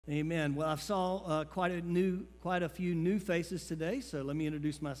Amen. Well, I saw quite a few new faces today, so let me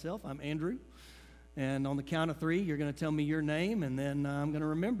introduce myself. I'm Andrew, and on the count of three, you're going to tell me your name, and then I'm going to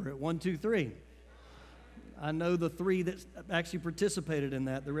remember it. 1, 2, 3. I know the three that actually participated in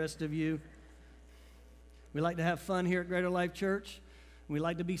that. The rest of you, we like to have fun here at Greater Life Church. We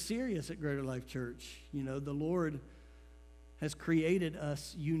like to be serious at Greater Life Church. You know, the Lord has created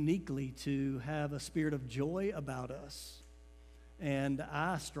us uniquely to have a spirit of joy about us. And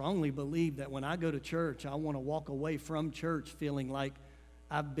I strongly believe that when I go to church, I want to walk away from church feeling like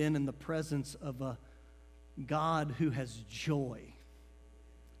I've been in the presence of a God who has joy,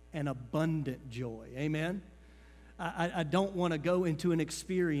 and abundant joy. Amen? I don't want to go into an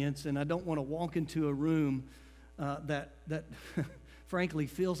experience, and I don't want to walk into a room that frankly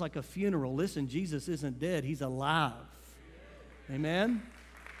feels like a funeral. Listen, Jesus isn't dead. He's alive. Amen?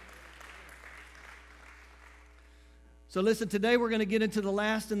 So listen, today we're going to get into the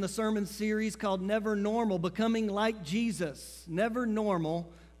last in the sermon series called Never Normal, Becoming Like Jesus. Never Normal,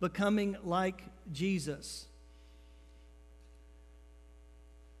 Becoming Like Jesus.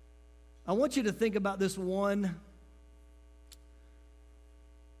 I want you to think about this one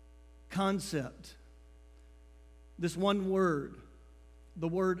concept, this one word, the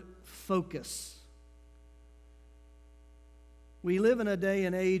word focus. We live in a day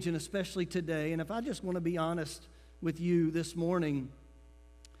and age, and especially today, and if I just want to be honest with you this morning,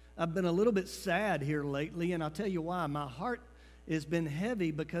 I've been a little bit sad here lately, and I'll tell you why. My heart has been heavy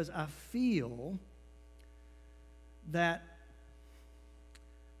because I feel that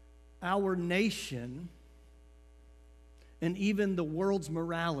our nation and even the world's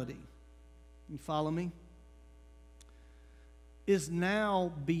morality, you follow me, is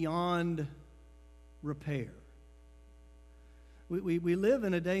now beyond repair. We live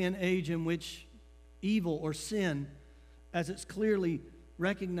in a day and age in which evil or sin, as it's clearly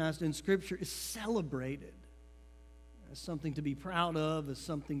recognized in Scripture, is celebrated as something to be proud of, as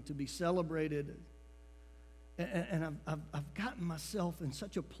something to be celebrated. And I've gotten myself in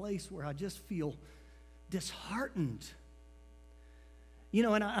such a place where I just feel disheartened. You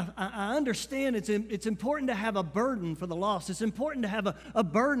know, and I understand it's important to have a burden for the lost. It's important to have a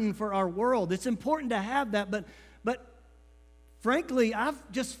burden for our world. It's important to have that, but frankly,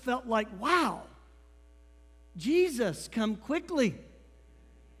 I've just felt like, wow, Jesus, come quickly.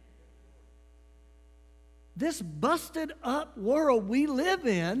 This busted up world we live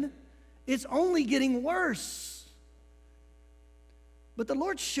in is only getting worse. But the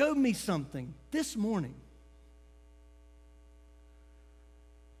Lord showed me something this morning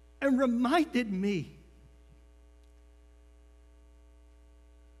and reminded me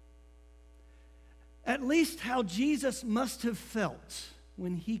at least how Jesus must have felt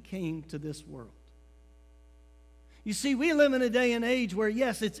when he came to this world. You see, we live in a day and age where,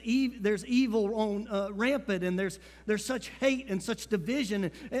 yes, there's evil on rampant, and there's such hate and such division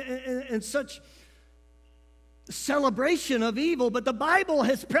and such celebration of evil, but the Bible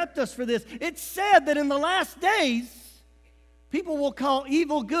has prepped us for this. It said that in the last days, people will call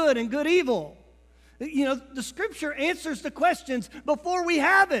evil good and good evil. You know, the Scripture answers the questions before we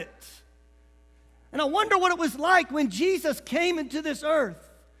have it. And I wonder what it was like when Jesus came into this earth,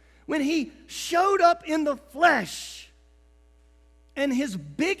 when he showed up in the flesh, and his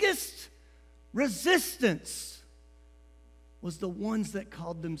biggest resistance was the ones that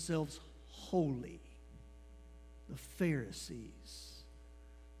called themselves holy, the Pharisees,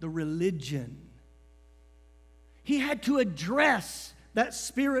 the religion. He had to address that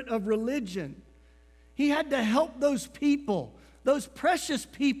spirit of religion. He had to help those people, those precious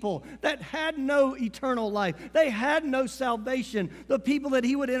people that had no eternal life. They had no salvation. The people that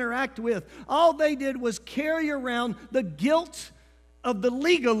he would interact with, all they did was carry around the guilt of the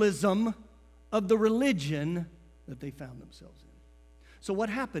legalism of the religion that they found themselves in. So what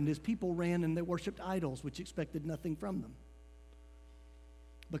happened is people ran and they worshiped idols, which expected nothing from them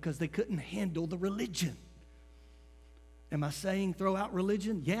because they couldn't handle the religion. Am I saying throw out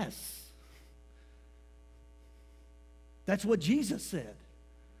religion? Yes. That's what Jesus said.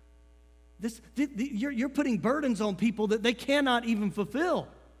 You're putting burdens on people that they cannot even fulfill.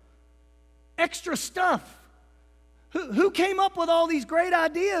 Extra stuff. Who came up with all these great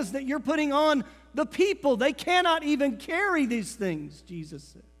ideas that you're putting on the people? They cannot even carry these things, Jesus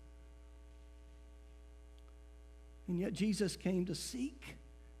said. And yet Jesus came to seek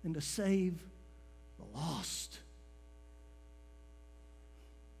and to save the lost.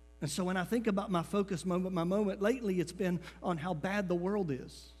 And so when I think about my focus moment, my moment lately, it's been on how bad the world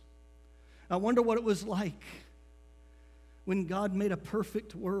is. I wonder what it was like when God made a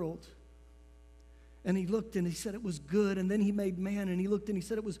perfect world And he looked and he said it was good. And then he made man and he looked and he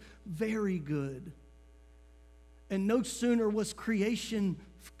said it was very good. And no sooner was creation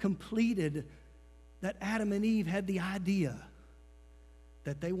completed that Adam and Eve had the idea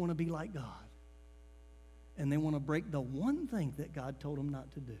that they want to be like God. And they want to break the one thing that God told them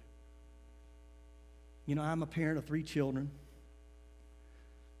not to do. You know, I'm a parent of 3 children,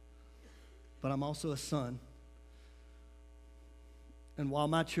 but I'm also a son. And while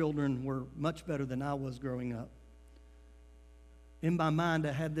my children were much better than I was growing up, in my mind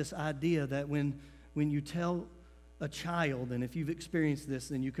I had this idea that when you tell a child, and if you've experienced this,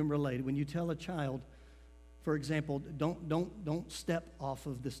 then you can relate. When you tell a child, for example, don't step off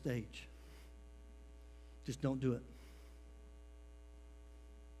of the stage. Just don't do it.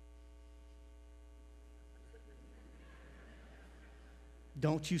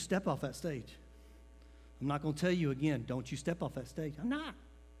 Don't you step off that stage. I'm not going to tell you again, don't you step off that stage. I'm not.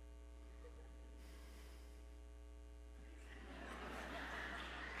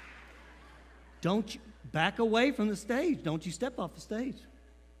 Don't you back away from the stage. Don't you step off the stage.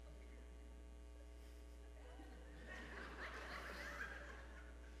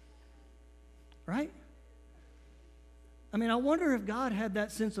 Right? I mean, I wonder if God had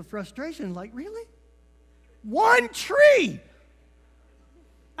that sense of frustration, like, really? One tree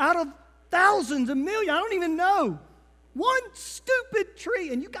out of thousands and millions, I don't even know. One stupid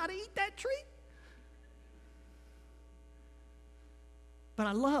tree, and you got to eat that tree? But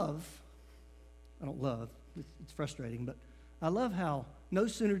I don't love, it's frustrating, but I love how no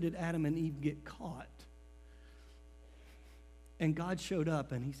sooner did Adam and Eve get caught, and God showed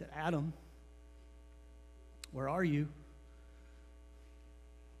up and he said, Adam, where are you?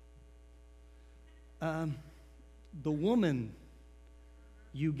 The woman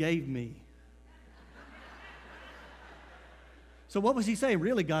you gave me. So what was he saying?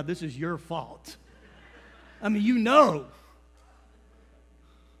 Really, God, this is your fault. I mean, you know.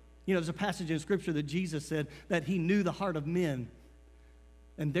 You know, there's a passage in Scripture that Jesus said that he knew the heart of men,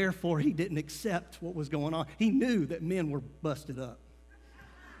 and therefore he didn't accept what was going on. He knew that men were busted up.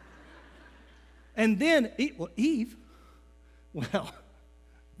 And then Eve,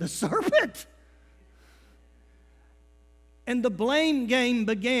 the serpent. And the blame game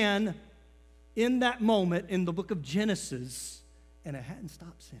began in that moment in the book of Genesis, and it hadn't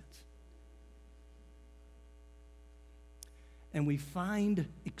stopped since. And we find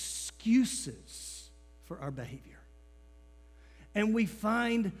excuses for our behavior. And we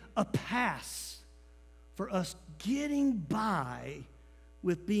find a pass for us getting by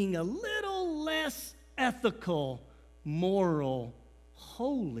with being a little less ethical, moral,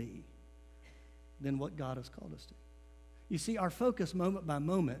 holy than what God has called us to. You see, our focus moment by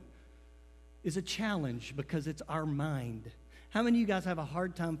moment is a challenge because it's our mind. How many of you guys have a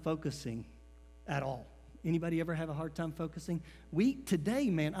hard time focusing at all? Anybody ever have a hard time focusing? Today,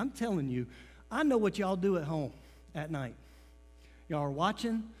 man, I'm telling you, I know what y'all do at home at night. Y'all are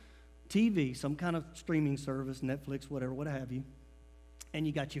watching TV, some kind of streaming service, Netflix, whatever, what have you, and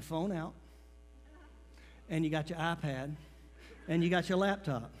you got your phone out, and you got your iPad, and you got your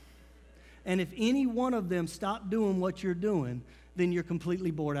laptop. And if any one of them stop doing what you're doing, then you're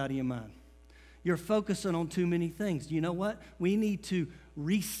completely bored out of your mind. You're focusing on too many things. You know what? We need to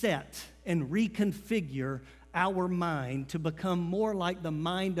reset and reconfigure our mind to become more like the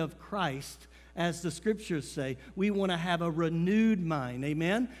mind of Christ. As the scriptures say, we want to have a renewed mind.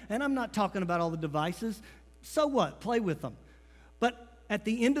 Amen? And I'm not talking about all the devices. So what? Play with them. But at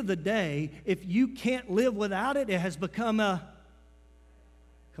the end of the day, if you can't live without it, it has become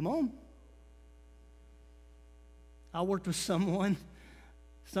come on. I worked with someone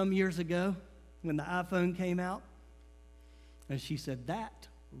some years ago when the iPhone came out, and she said, that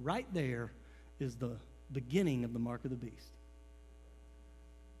right there is the beginning of the mark of the beast.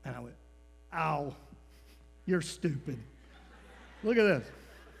 And I went, ow, you're stupid. Look at this.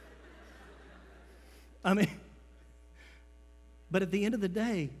 I mean, but at the end of the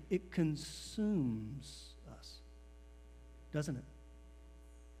day, it consumes us, doesn't it?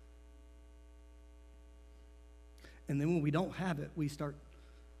 And then when we don't have it, we start,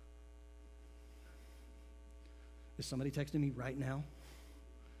 is somebody texting me right now?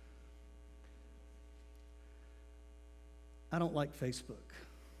 I don't like Facebook,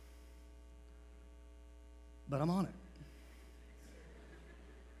 but I'm on it.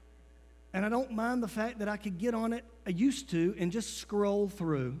 And I don't mind the fact that I could get on it, I used to, and just scroll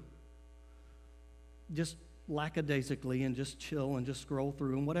through, just lackadaisically, and just chill and just scroll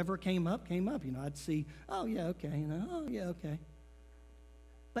through, and whatever came up. You know, I'd see, oh, yeah, okay, oh, yeah, okay.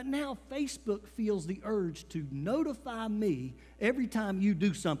 But now Facebook feels the urge to notify me every time you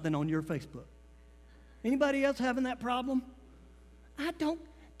do something on your Facebook. Anybody else having that problem?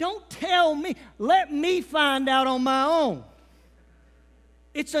 Don't tell me. Let me find out on my own.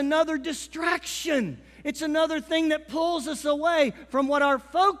 It's another distraction. It's another thing that pulls us away from what our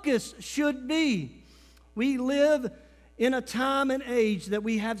focus should be. We live in a time and age that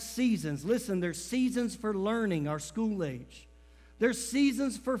we have seasons. Listen, there's seasons for learning, our school age. There's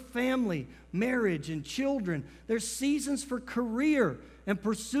seasons for family, marriage, and children. There's seasons for career and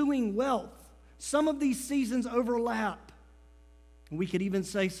pursuing wealth. Some of these seasons overlap. We could even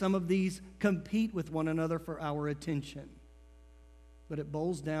say some of these compete with one another for our attention. But it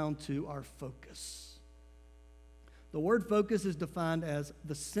boils down to our focus. The word focus is defined as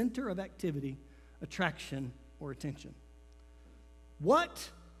the center of activity, attraction, or attention. What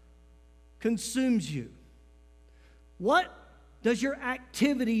consumes you? What does your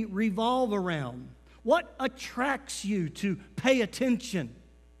activity revolve around? What attracts you to pay attention?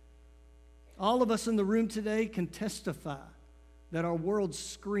 All of us in the room today can testify that our world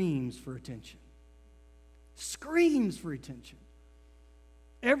screams for attention. Screams for attention.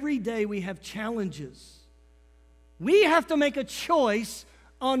 Every day we have challenges. We have to make a choice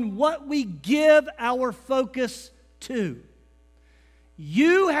on what we give our focus to.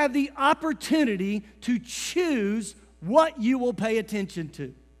 You have the opportunity to choose what you will pay attention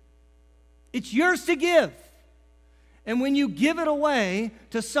to. It's yours to give. And when you give it away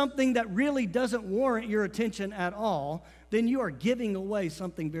to something that really doesn't warrant your attention at all, then you are giving away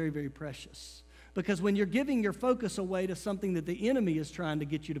something very, very precious. Because when you're giving your focus away to something that the enemy is trying to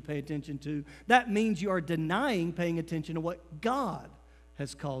get you to pay attention to, that means you are denying paying attention to what God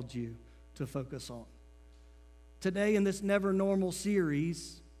has called you to focus on. Today in this Never Normal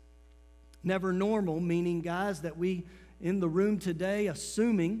series, Never Normal meaning, guys, that we in the room today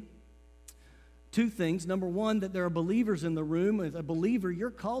assuming two things. Number one, that there are believers in the room. As a believer, you're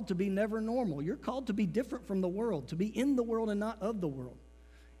called to be never normal. You're called to be different from the world, to be in the world and not of the world.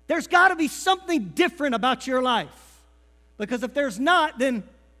 There's got to be something different about your life. Because if there's not, then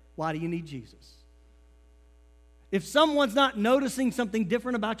why do you need Jesus? If someone's not noticing something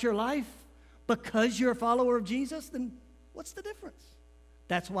different about your life because you're a follower of Jesus, then what's the difference?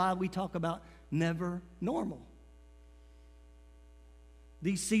 That's why we talk about never normal.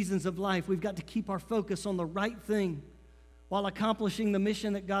 These seasons of life, we've got to keep our focus on the right thing while accomplishing the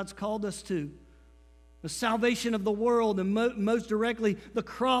mission that God's called us to. The salvation of the world, and most directly, the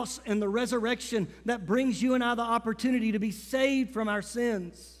cross and the resurrection that brings you and I the opportunity to be saved from our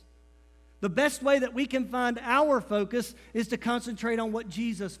sins. The best way that we can find our focus is to concentrate on what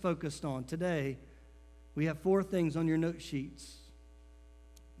Jesus focused on. Today, we have 4 things on your note sheets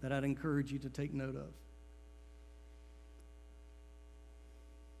that I'd encourage you to take note of.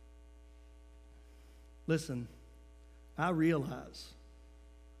 Listen, I realize,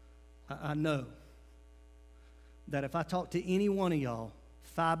 I know that if I talk to any one of y'all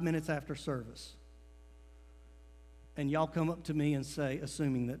 5 minutes after service, and y'all come up to me and say,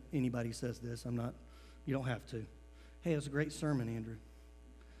 assuming that anybody says this, you don't have to, hey, it was a great sermon, Andrew.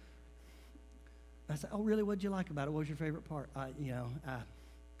 I said, oh, really? What'd you like about it? What was your favorite part? I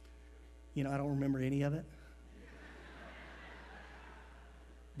don't remember any of it.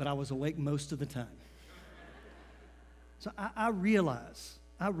 But I was awake most of the time. So I realize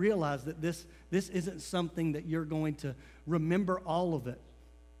that this isn't something that you're going to remember all of it.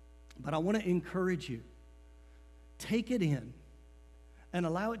 But I want to encourage you. Take it in and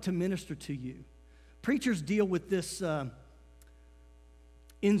allow it to minister to you. Preachers deal with this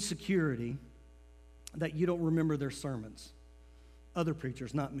insecurity that you don't remember their sermons. Other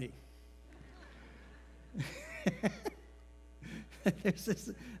preachers, not me. There's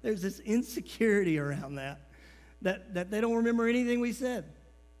this insecurity around that they don't remember anything we said.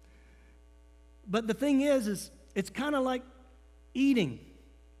 But the thing is it's kind of like eating.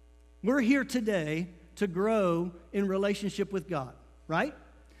 We're here today to grow in relationship with God, right?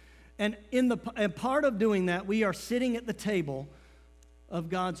 And part of doing that, we are sitting at the table of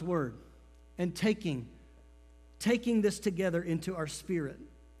God's Word and taking this together into our spirit.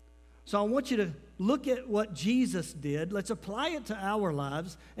 So I want you to look at what Jesus did. Let's apply it to our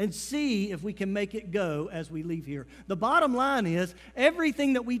lives and see if we can make it go as we leave here. The bottom line is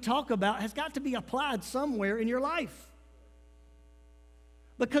everything that we talk about has got to be applied somewhere in your life.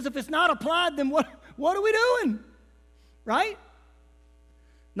 Because if it's not applied, then what are we doing? Right?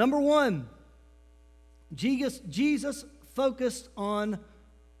 Number 1, Jesus focused on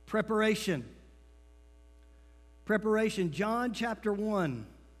preparation. Preparation, John chapter 1.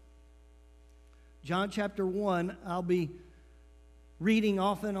 John chapter 1, I'll be reading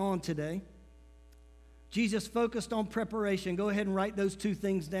off and on today. Jesus focused on preparation. Go ahead and write those two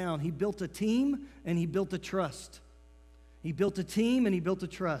things down. He built a team and he built a trust. He built a team and he built a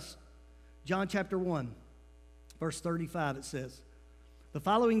trust. John chapter 1, verse 35, it says, "The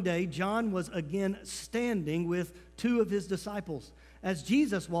following day, John was again standing with two of his disciples. As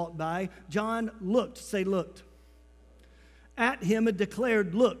Jesus walked by, John looked," say looked, "at him and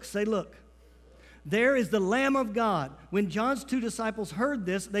declared, 'Look,' say look. There is the Lamb of God." When John's two disciples heard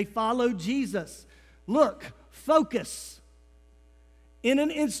this, they followed Jesus. Look, focus. In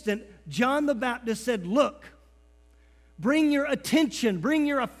an instant, John the Baptist said, "Look." Bring your attention, bring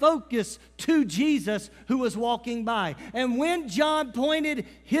your focus to Jesus who was walking by. And when John pointed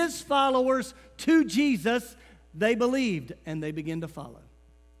his followers to Jesus, they believed and they began to follow.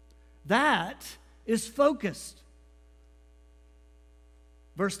 That is focused.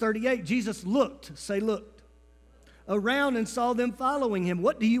 Verse 38, Jesus looked, say looked, around and saw them following him.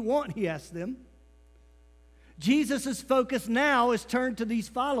 "What do you want?" he asked them. Jesus' focus now is turned to these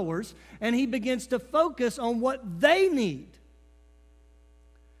followers, and he begins to focus on what they need.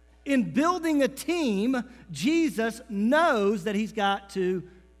 In building a team, Jesus knows that he's got to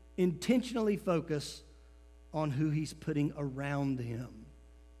intentionally focus on who he's putting around him.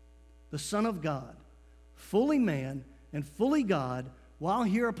 The Son of God, fully man and fully God, while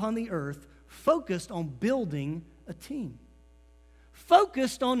here upon the earth, focused on building a team.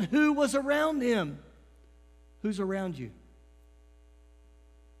 Focused on who was around him. Who's around you?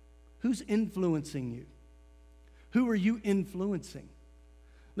 Who's influencing you? Who are you influencing?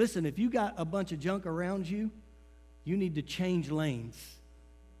 Listen, if you got a bunch of junk around you, you need to change lanes.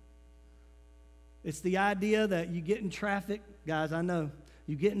 It's the idea that you get in traffic, guys, I know.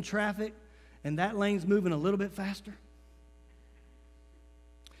 You get in traffic and that lane's moving a little bit faster.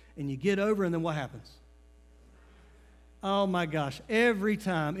 And you get over and then what happens? Oh my gosh, every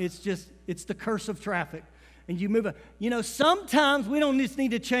time it's the curse of traffic. And you move. Sometimes we don't just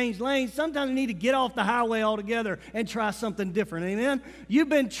need to change lanes. Sometimes we need to get off the highway altogether and try something different. Amen? You've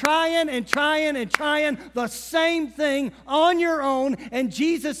been trying and trying and trying the same thing on your own, and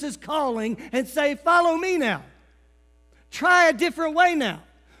Jesus is calling and say, "Follow me now. Try a different way now.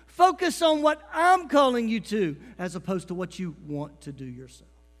 Focus on what I'm calling you to as opposed to what you want to do yourself."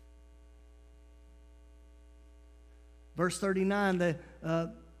 Verse 39,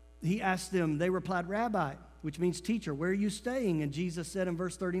 he asked them, they replied, "Rabbi," which means teacher, "where are you staying?" And Jesus said in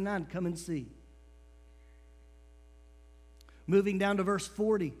verse 39, "Come and see." Moving down to verse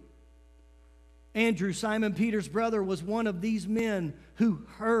 40. Andrew, Simon Peter's brother, was one of these men who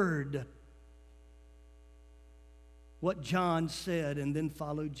heard what John said and then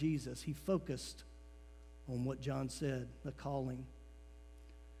followed Jesus. He focused on what John said, the calling.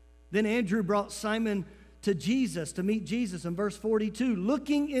 Then Andrew brought Simon to Jesus, to meet Jesus in verse 42,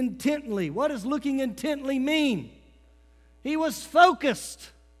 looking intently. What does looking intently mean? He was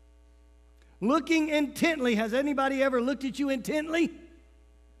focused. Looking intently. Has anybody ever looked at you intently?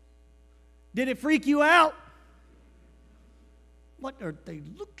 Did it freak you out? What are they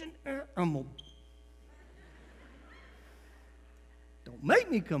looking at? Don't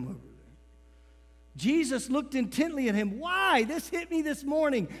make me come over there. Jesus looked intently at him. Why? This hit me this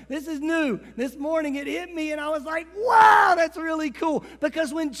morning. This is new. This morning it hit me and I was like, wow, that's really cool.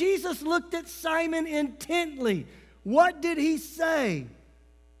 Because when Jesus looked at Simon intently, what did he say?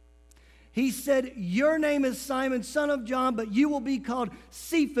 He said, "Your name is Simon, son of John, but you will be called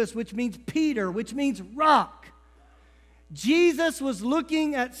Cephas," which means Peter, which means rock. Jesus was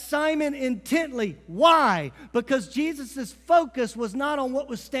looking at Simon intently. Why? Because Jesus' focus was not on what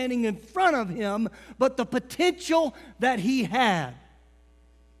was standing in front of him, but the potential that he had.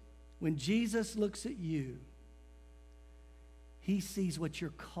 When Jesus looks at you, he sees what you're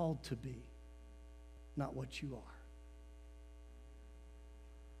called to be, not what you are.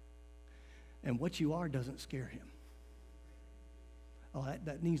 And what you are doesn't scare him. Oh,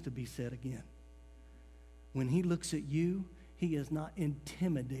 that needs to be said again. When he looks at you, he is not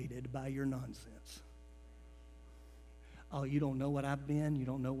intimidated by your nonsense. Oh, you don't know what I've been. You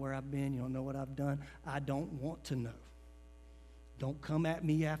don't know where I've been. You don't know what I've done. I don't want to know. Don't come at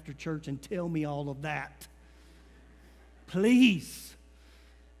me after church and tell me all of that. Please.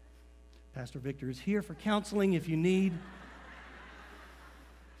 Pastor Victor is here for counseling if you need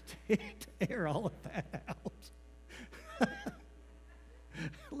to air all of that out.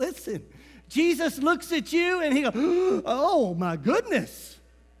 Listen. Jesus looks at you and he goes, "Oh my goodness,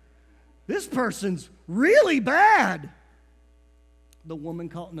 this person's really bad." The woman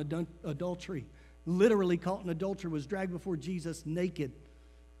caught in adultery, literally caught in adultery, was dragged before Jesus naked,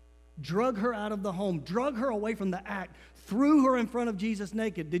 drug her out of the home, drug her away from the act, threw her in front of Jesus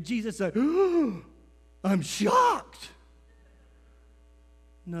naked. Did Jesus say, I'm shocked.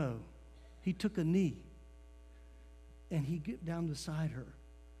 No, he took a knee and he got down beside her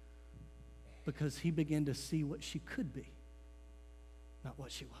because he began to see what she could be, not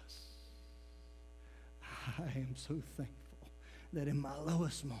what she was. I am so thankful that in my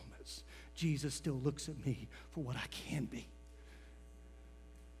lowest moments, Jesus still looks at me for what I can be.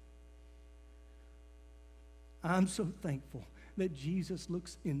 I'm so thankful that Jesus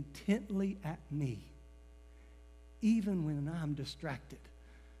looks intently at me, even when I'm distracted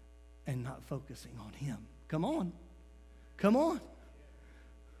and not focusing on him. Come on. Come on.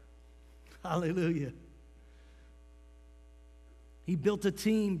 Hallelujah. He built a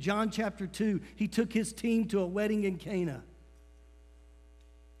team. John chapter 2, he took his team to a wedding in Cana.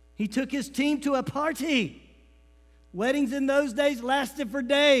 He took his team to a party. Weddings in those days lasted for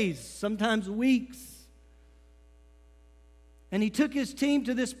days, sometimes weeks. And he took his team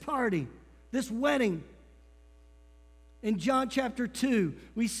to this party, this wedding. In John chapter 2,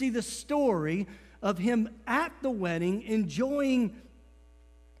 we see the story of him at the wedding enjoying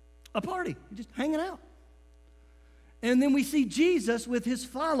a party, just hanging out. And then we see Jesus with his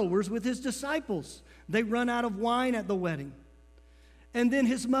followers, with his disciples. They run out of wine at the wedding. And then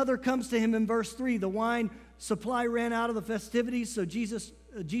his mother comes to him in verse 3. The wine supply ran out of the festivities, so Jesus'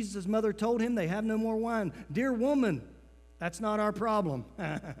 mother told him they have no more wine. Dear woman, that's not our problem.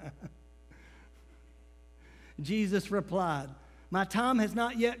 Jesus replied, my time has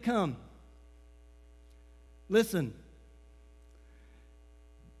not yet come. Listen,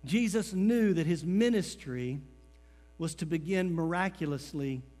 Jesus knew that his ministry was to begin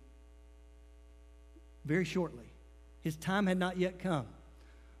miraculously very shortly. His time had not yet come.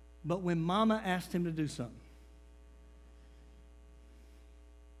 But when Mama asked him to do something,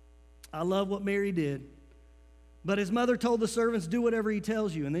 I love what Mary did. But his mother told the servants, do whatever he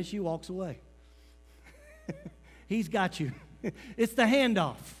tells you, and then she walks away. He's got you. It's the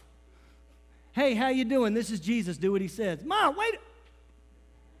handoff. Hey, how you doing? This is Jesus. Do what he says. Mom, wait.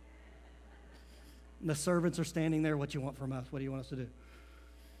 And the servants are standing there. What do you want from us? What do you want us to do?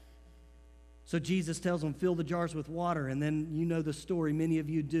 So Jesus tells them, fill the jars with water, and then you know the story. Many of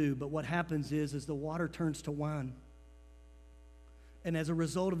you do. But what happens is the water turns to wine. And as a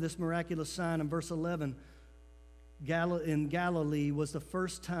result of this miraculous sign, in verse 11, in Galilee was the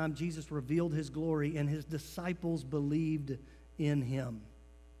first time Jesus revealed his glory, and his disciples believed in him.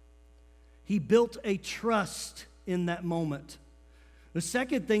 He built a trust in that moment. The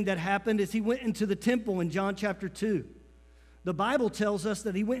second thing that happened is he went into the temple in John chapter 2. The Bible tells us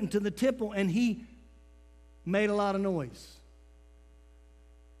that he went into the temple and he made a lot of noise.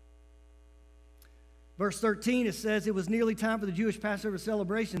 Verse 13, it says, it was nearly time for the Jewish Passover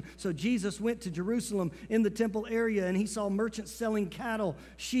celebration, so Jesus went to Jerusalem in the temple area, and he saw merchants selling cattle,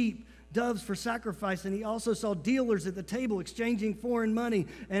 sheep, doves for sacrifice, and he also saw dealers at the table exchanging foreign money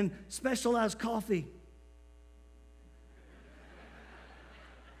and specialized coffee.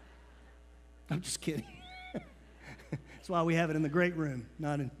 I'm just kidding. That's why we have it in the great room,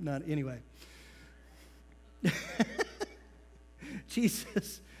 not anyway.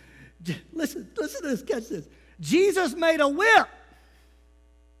 Jesus, listen to this, catch this. Jesus made a whip.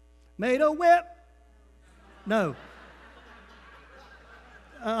 Made a whip. No.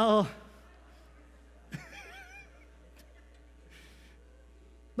 Oh.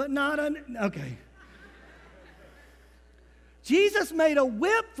 But not okay. Jesus made a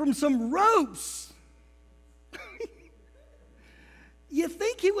whip from some ropes. You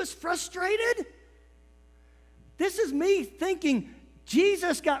think he was frustrated? This is me thinking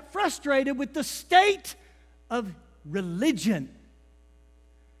Jesus got frustrated with the state of religion.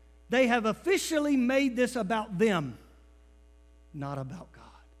 They have officially made this about them, not about God.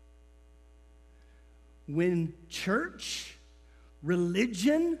 When church,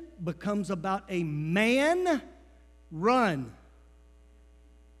 religion becomes about a man, run.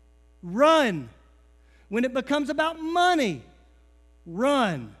 Run. When it becomes about money,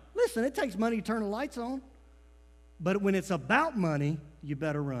 run. Listen, it takes money to turn the lights on. But when it's about money, you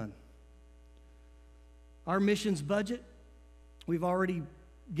better run. Our missions budget, we've already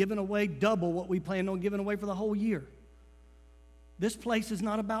given away double what we planned on giving away for the whole year. This place is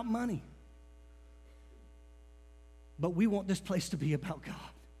not about money. But we want this place to be about God.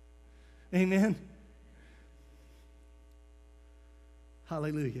 Amen?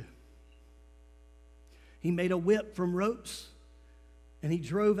 Hallelujah. He made a whip from ropes. And he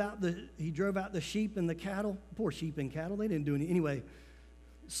drove out the sheep and the cattle. Poor sheep and cattle, they didn't do anything. Anyway,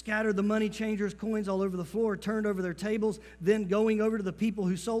 scattered the money changers' coins all over the floor, turned over their tables. Then going over to the people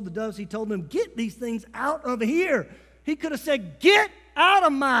who sold the doves, he told them, get these things out of here. He could have said, get out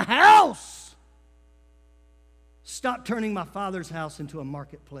of my house. Stop turning my Father's house into a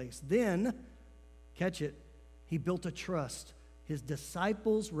marketplace. Then, catch it, he built a trust. His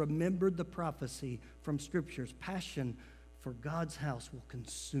disciples remembered the prophecy from Scriptures. Passion for God's house will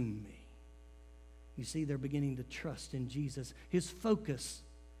consume me. You see, they're beginning to trust in Jesus. His focus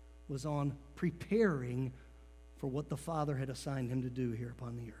was on preparing for what the Father had assigned him to do here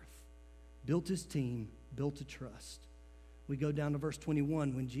upon the earth. Built his team, built a trust. We go down to verse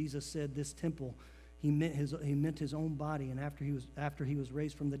 21 when Jesus said this temple, he meant his own body, and after he was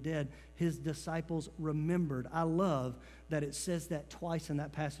raised from the dead, his disciples remembered. I love that it says that twice in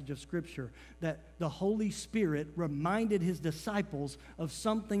that passage of Scripture, that the Holy Spirit reminded his disciples of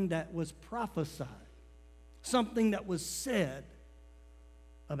something that was prophesied, something that was said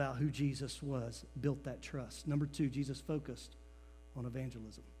about who Jesus was, built that trust. Number 2, Jesus focused on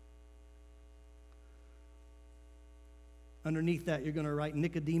evangelism. Underneath that, you're going to write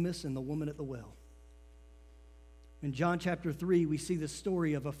Nicodemus and the woman at the well. In John chapter 3, we see the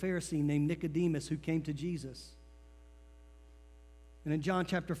story of a Pharisee named Nicodemus who came to Jesus. And in John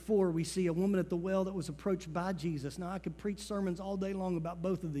chapter 4, we see a woman at the well that was approached by Jesus. Now, I could preach sermons all day long about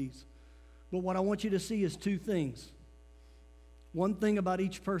both of these, but what I want you to see is 2 things. One thing about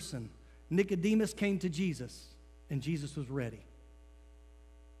each person. Nicodemus came to Jesus, and Jesus was ready.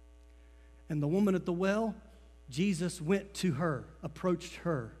 And the woman at the well, Jesus went to her, approached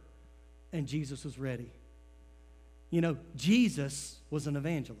her, and Jesus was ready. You know, Jesus was an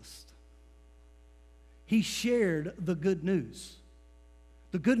evangelist. He shared the good news.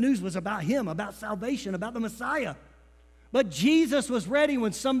 The good news was about him, about salvation, about the Messiah. But Jesus was ready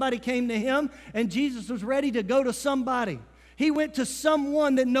when somebody came to him, and Jesus was ready to go to somebody. He went to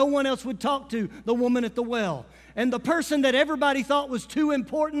someone that no one else would talk to, the woman at the well. And the person that everybody thought was too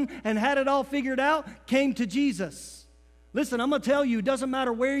important and had it all figured out came to Jesus. Listen, I'm going to tell you, it doesn't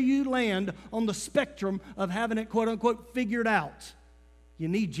matter where you land on the spectrum of having it, quote unquote, figured out. You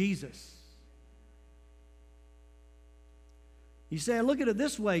need Jesus. You say, I look at it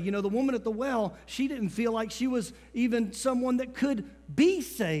this way. You know, the woman at the well, she didn't feel like she was even someone that could be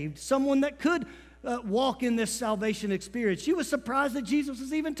saved, someone that could walk in this salvation experience. She was surprised that Jesus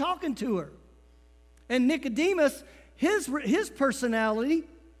was even talking to her. And Nicodemus, his personality,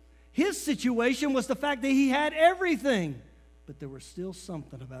 his situation was the fact that he had everything, but there was still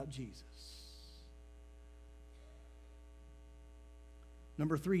something about Jesus.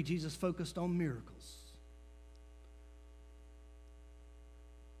 Number 3, Jesus focused on miracles.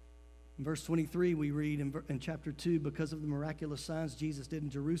 In verse 23, we read in chapter 2, because of the miraculous signs Jesus did in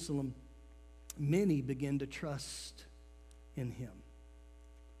Jerusalem, many began to trust in him.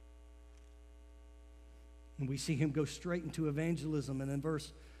 And we see him go straight into evangelism. And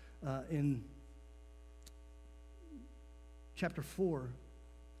in chapter 4,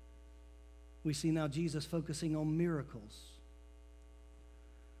 we see now Jesus focusing on miracles.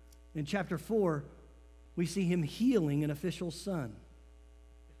 In chapter 4, we see him healing an official's son.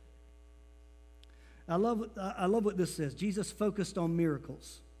 I love what this says. Jesus focused on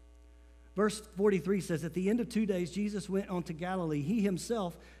miracles. Verse 43 says, at the end of 2 days, Jesus went on to Galilee. He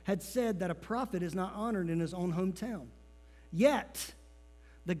himself had said that a prophet is not honored in his own hometown. Yet,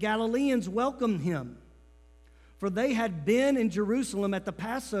 the Galileans welcomed him, for they had been in Jerusalem at the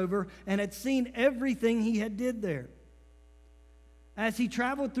Passover and had seen everything he had did there. As he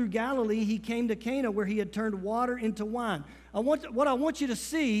traveled through Galilee, he came to Cana, where he had turned water into wine. What I want you to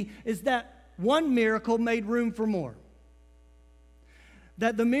see is that one miracle made room for more.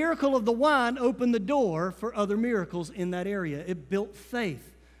 That the miracle of the wine opened the door for other miracles in that area. It built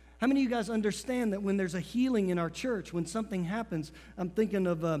faith. How many of you guys understand that when there's a healing in our church, when something happens, I'm thinking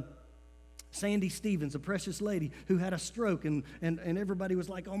of Sandy Stevens, a precious lady who had a stroke, and everybody was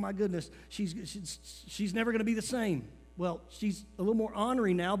like, oh my goodness, she's never going to be the same. Well, she's a little more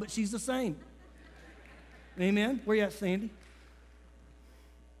ornery now, but she's the same. Amen? Where you at, Sandy?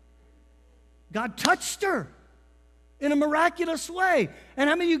 God touched her in a miraculous way. And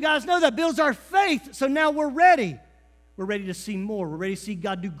how many of you guys know that builds our faith? So now we're ready. We're ready to see more. We're ready to see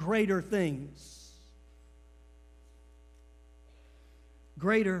God do greater things.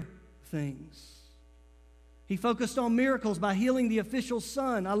 Greater things. He focused on miracles by healing the official's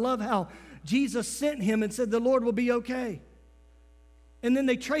son. I love how Jesus sent him and said, the Lord will be okay. And then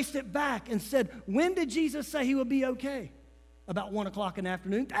they traced it back and said, when did Jesus say he would be okay? About 1 o'clock in the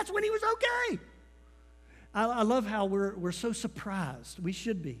afternoon. That's when he was okay. I love how we're so surprised. We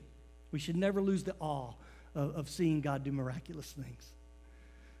should be. We should never lose the awe of seeing God do miraculous things.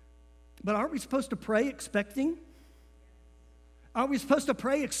 But aren't we supposed to pray expecting? Aren't we supposed to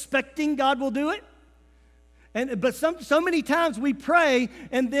pray expecting God will do it? But so many times we pray,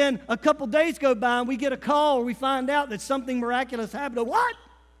 and then a couple days go by, and we get a call, or we find out that something miraculous happened. Oh, what?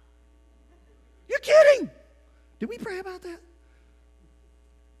 You're kidding. Did we pray about that?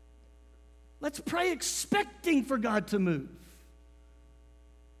 Let's pray expecting for God to move.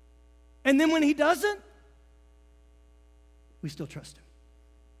 And then when He doesn't, we still trust Him.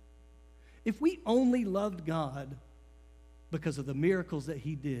 If we only loved God because of the miracles that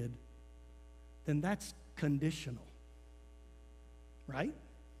He did, then that's conditional, right?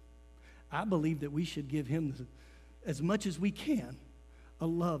 I believe that we should give Him, as much as we can, a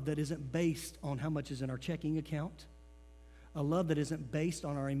love that isn't based on how much is in our checking account, a love that isn't based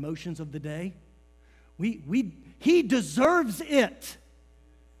on our emotions of the day. He deserves it,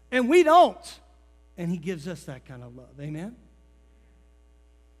 and we don't, and He gives us that kind of love. Amen?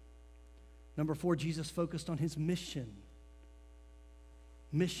 Number 4, Jesus focused on His mission.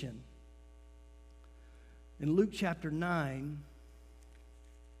 Mission. In Luke chapter 9,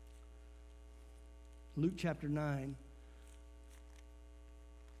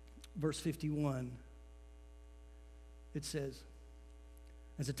 verse 51, it says,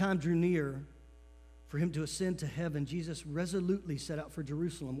 as the time drew near for Him to ascend to heaven, Jesus resolutely set out for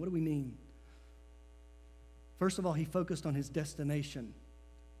Jerusalem. What do we mean? First of all, He focused on His destination.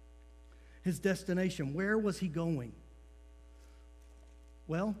 His destination. Where was He going?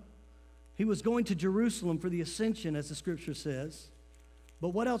 Well, He was going to Jerusalem for the ascension, as the Scripture says. But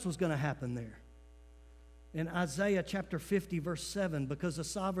what else was going to happen there? In Isaiah chapter 50, verse 7, because the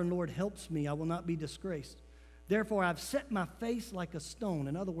sovereign Lord helps me, I will not be disgraced. Therefore, I've set my face like a stone.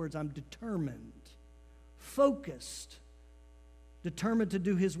 In other words, I'm determined, focused, determined to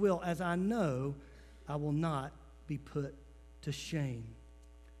do His will, as I know I will not be put to shame.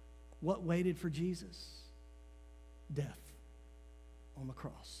 What waited for Jesus? Death on the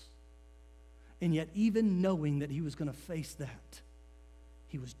cross. And yet, even knowing that He was going to face that,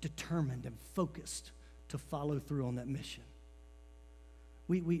 He was determined and focused to follow through on that mission.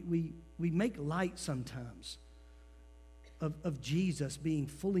 We make light sometimes of Jesus being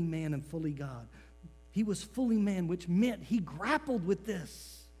fully man and fully God. He was fully man, which meant He grappled with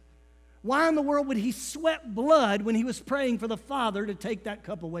this. Why in the world would He sweat blood when He was praying for the Father to take that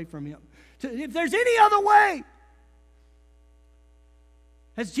cup away from Him? If there's any other way.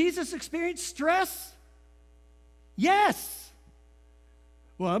 Has Jesus experienced stress? Yes.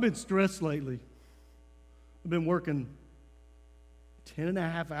 Well, I've been stressed lately. I've been working 10 and a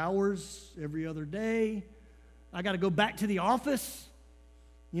half hours every other day. I got to go back to the office.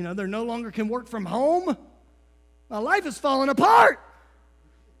 You know, they no longer can work from home. My life is falling apart.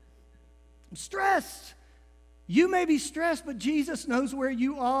 I'm stressed. You may be stressed, but Jesus knows where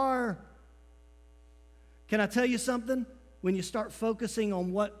you are. Can I tell you something? When you start focusing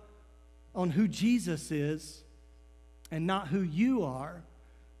on who Jesus is and not who you are,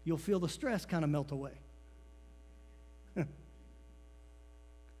 you'll feel the stress kind of melt away.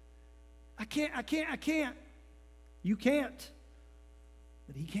 I can't. You can't.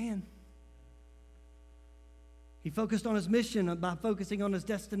 But He can. He focused on His mission by focusing on His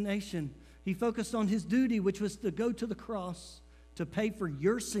destination. He focused on His duty, which was to go to the cross to pay for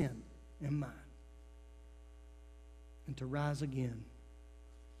your sin and mine, and to rise again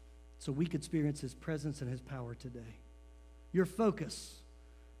so we could experience His presence and His power today. Your focus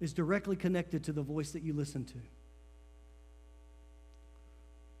is directly connected to the voice that you listen to.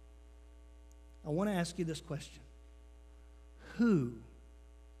 I want to ask you this question. Who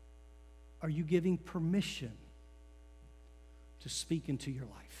are you giving permission to speak into your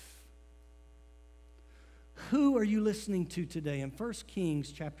life? Who are you listening to today? In 1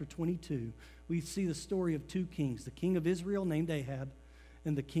 Kings chapter 22, we see the story of two kings, the king of Israel named Ahab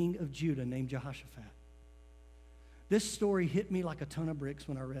and the king of Judah named Jehoshaphat. This story hit me like a ton of bricks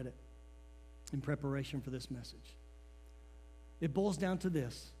when I read it in preparation for this message. It boils down to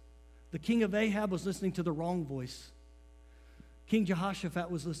this. The king of Ahab was listening to the wrong voice. King Jehoshaphat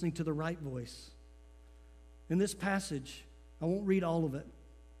was listening to the right voice. In this passage, I won't read all of it,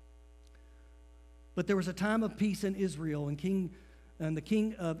 but there was a time of peace in Israel, and the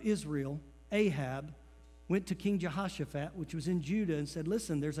king of Israel, Ahab, went to King Jehoshaphat, which was in Judah, and said,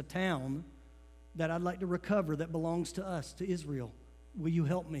 listen, there's a town that I'd like to recover that belongs to us, to Israel. Will you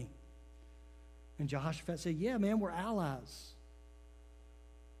help me? And Jehoshaphat said, yeah, man, we're allies.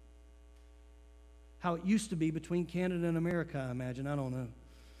 How it used to be between Canada and America, I imagine. I don't know.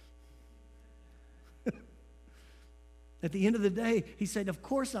 At the end of the day, he said, of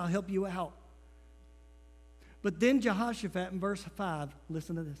course I'll help you out. But then Jehoshaphat in verse 5,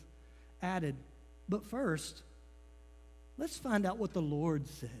 listen to this, added, but first, let's find out what the Lord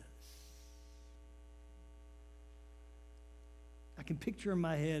says. I can picture in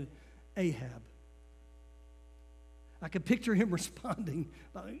my head Ahab. I can picture him responding,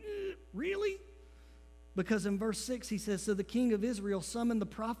 like, really? Because in verse 6 he says, so the king of Israel summoned the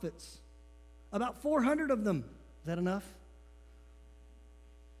prophets, about 400 of them. Is that enough?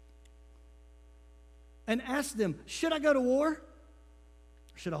 And asked them, should I go to war? Or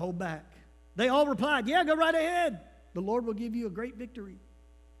should I hold back? They all replied, yeah, go right ahead. The Lord will give you a great victory.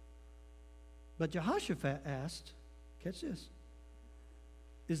 But Jehoshaphat asked, catch this,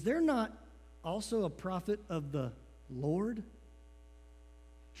 is there not also a prophet of the Lord?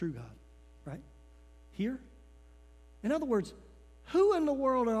 True God, right? Here? In other words, who in the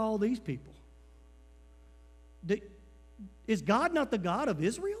world are all these people? Is God not the God of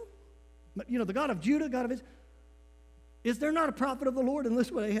Israel? You know, the God of Judah, God of Israel? Is there not a prophet of the Lord? And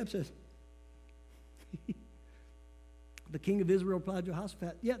listen to what Ahab says. The king of Israel replied to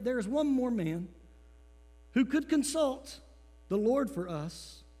Jehoshaphat, yeah, there is one more man who could consult the Lord for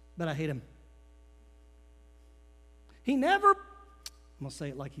us, but I hate him. He never, I'm going to say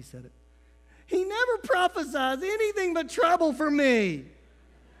it like he said it. He never prophesies anything but trouble for me.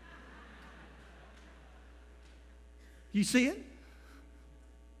 You see it?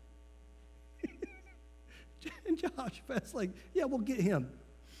 And Jehoshaphat's like, yeah, we'll get him.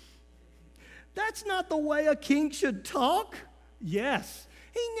 That's not the way a king should talk. Yes.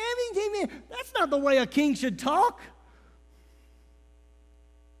 That's not the way a king should talk.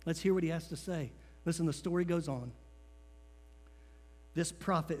 Let's hear what he has to say. Listen, the story goes on. This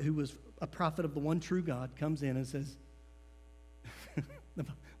prophet, who was a prophet of the one true God, comes in and says,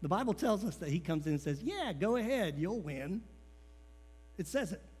 the Bible tells us that he comes in and says, yeah, go ahead, you'll win. It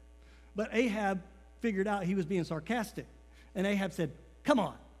says it. But Ahab figured out he was being sarcastic. And Ahab said, come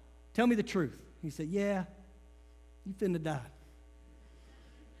on, tell me the truth. He said, yeah, you finna die.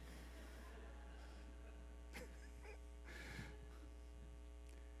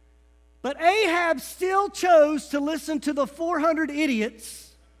 But Ahab still chose to listen to the 400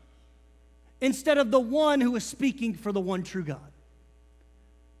 idiots instead of the one who was speaking for the one true God.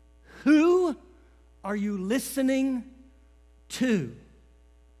 Who are you listening to?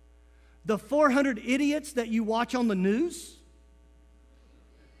 The 400 idiots that you watch on the news?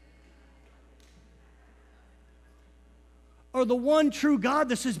 Or the one true God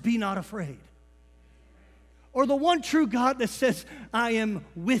that says, be not afraid? Or the one true God that says, I am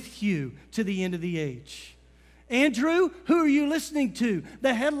with you to the end of the age? Andrew, who are you listening to?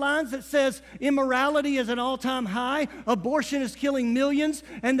 The headlines that says immorality is an all-time high, abortion is killing millions,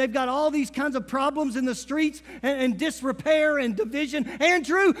 and they've got all these kinds of problems in the streets and disrepair and division.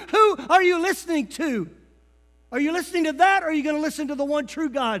 Andrew, who are you listening to? Are you listening to that, or are you going to listen to the one true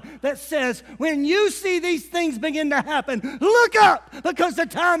God that says, when you see these things begin to happen, look up, because the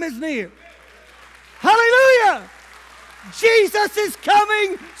time is near. Hallelujah! Jesus is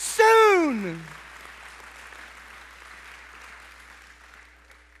coming soon.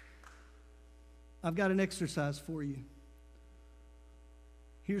 I've got an exercise for you.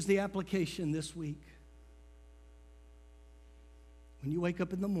 Here's the application this week. When you wake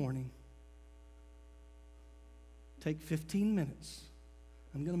up in the morning, take 15 minutes.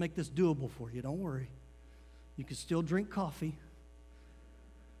 I'm going to make this doable for you. Don't worry. You can still drink coffee,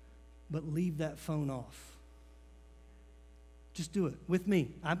 but leave that phone off. Just do it with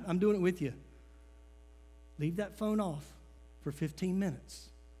me. I'm doing it with you. Leave that phone off for 15 minutes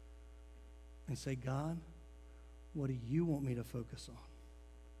and say, God, what do you want me to focus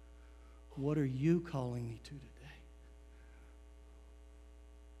on? What are you calling me to today?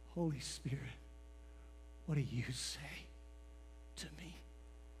 Holy Spirit, what do you say to me?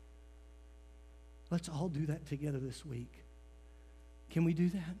 Let's all do that together this week. Can we do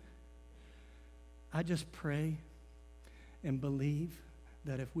that? I just pray and believe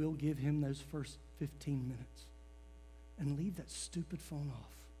that if we'll give him those first 15 minutes and leave that stupid phone off.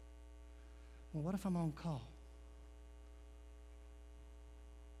 Well, what if I'm on call?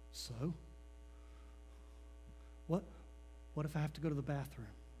 So? What if I have to go to the bathroom?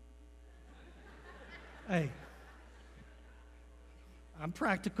 Hey, I'm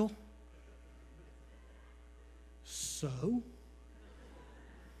practical. So?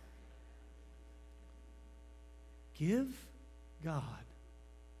 Give God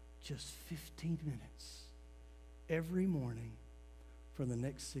just 15 minutes every morning for the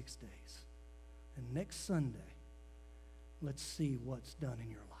next 6 days. And next Sunday, let's see what's done in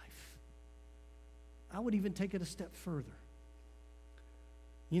your life. I would even take it a step further.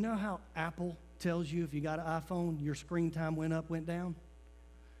 You know how Apple tells you if you got an iPhone, your screen time went up, went down?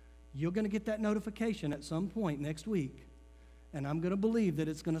 You're going to get that notification at some point next week, and I'm going to believe that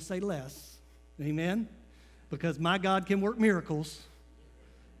it's going to say less. Amen? Because my God can work miracles.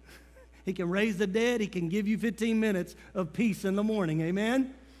 He can raise the dead. He can give you 15 minutes of peace in the morning.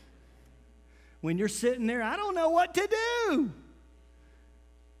 Amen? When you're sitting there, I don't know what to do.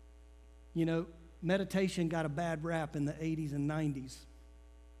 You know, meditation got a bad rap in the 80s and 90s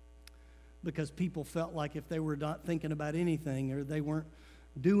because people felt like if they were not thinking about anything or they weren't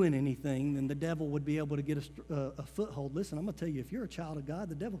doing anything, then the devil would be able to get a foothold. Listen, I'm going to tell you, if you're a child of God,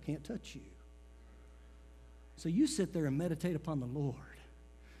 the devil can't touch you. So you sit there and meditate upon the Lord,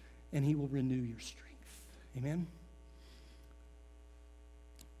 and he will renew your strength. Amen?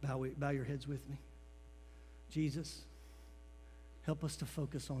 Bow your heads with me. Jesus, help us to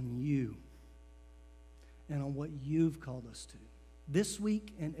focus on you and on what you've called us to this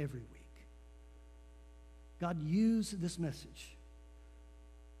week and every week. God, use this message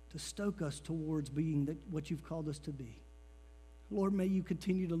to stoke us towards being what you've called us to be. Lord, may you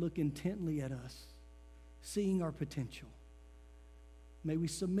continue to look intently at us, seeing our potential. May we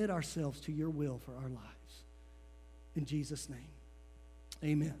submit ourselves to your will for our lives. In Jesus' name,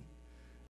 amen.